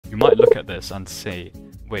You might look at this and say,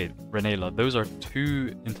 wait, Renela, those are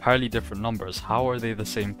two entirely different numbers. How are they the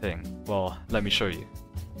same thing? Well, let me show you.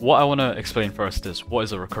 What I want to explain first is, what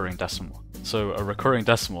is a recurring decimal? So a recurring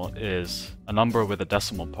decimal is a number with a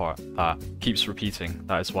decimal part that keeps repeating.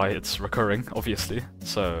 That is why it's recurring, obviously.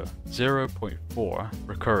 So 0.4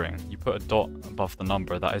 recurring, you put a dot above the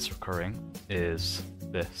number that is recurring, is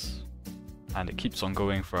this. And it keeps on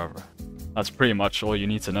going forever. That's pretty much all you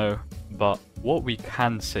need to know. But what we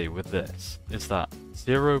can say with this is that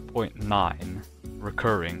 0.9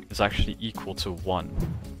 recurring is actually equal to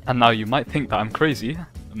 1. And now you might think that I'm crazy.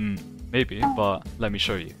 Maybe, but let me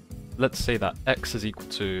show you. Let's say that x is equal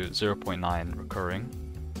to 0.9 recurring,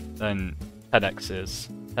 then 10x is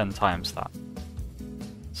 10 times that.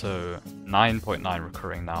 So 9.9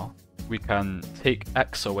 recurring now. We can take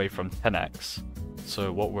x away from 10x,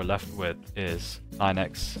 so what we're left with is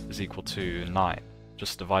 9x is equal to 9.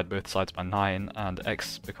 Just divide both sides by 9 and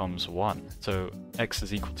x becomes 1. So x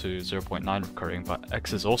is equal to 0.9 recurring, but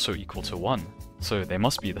x is also equal to 1. So they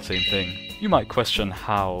must be the same thing. You might question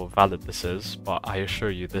how valid this is, but I assure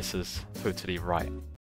you this is totally right.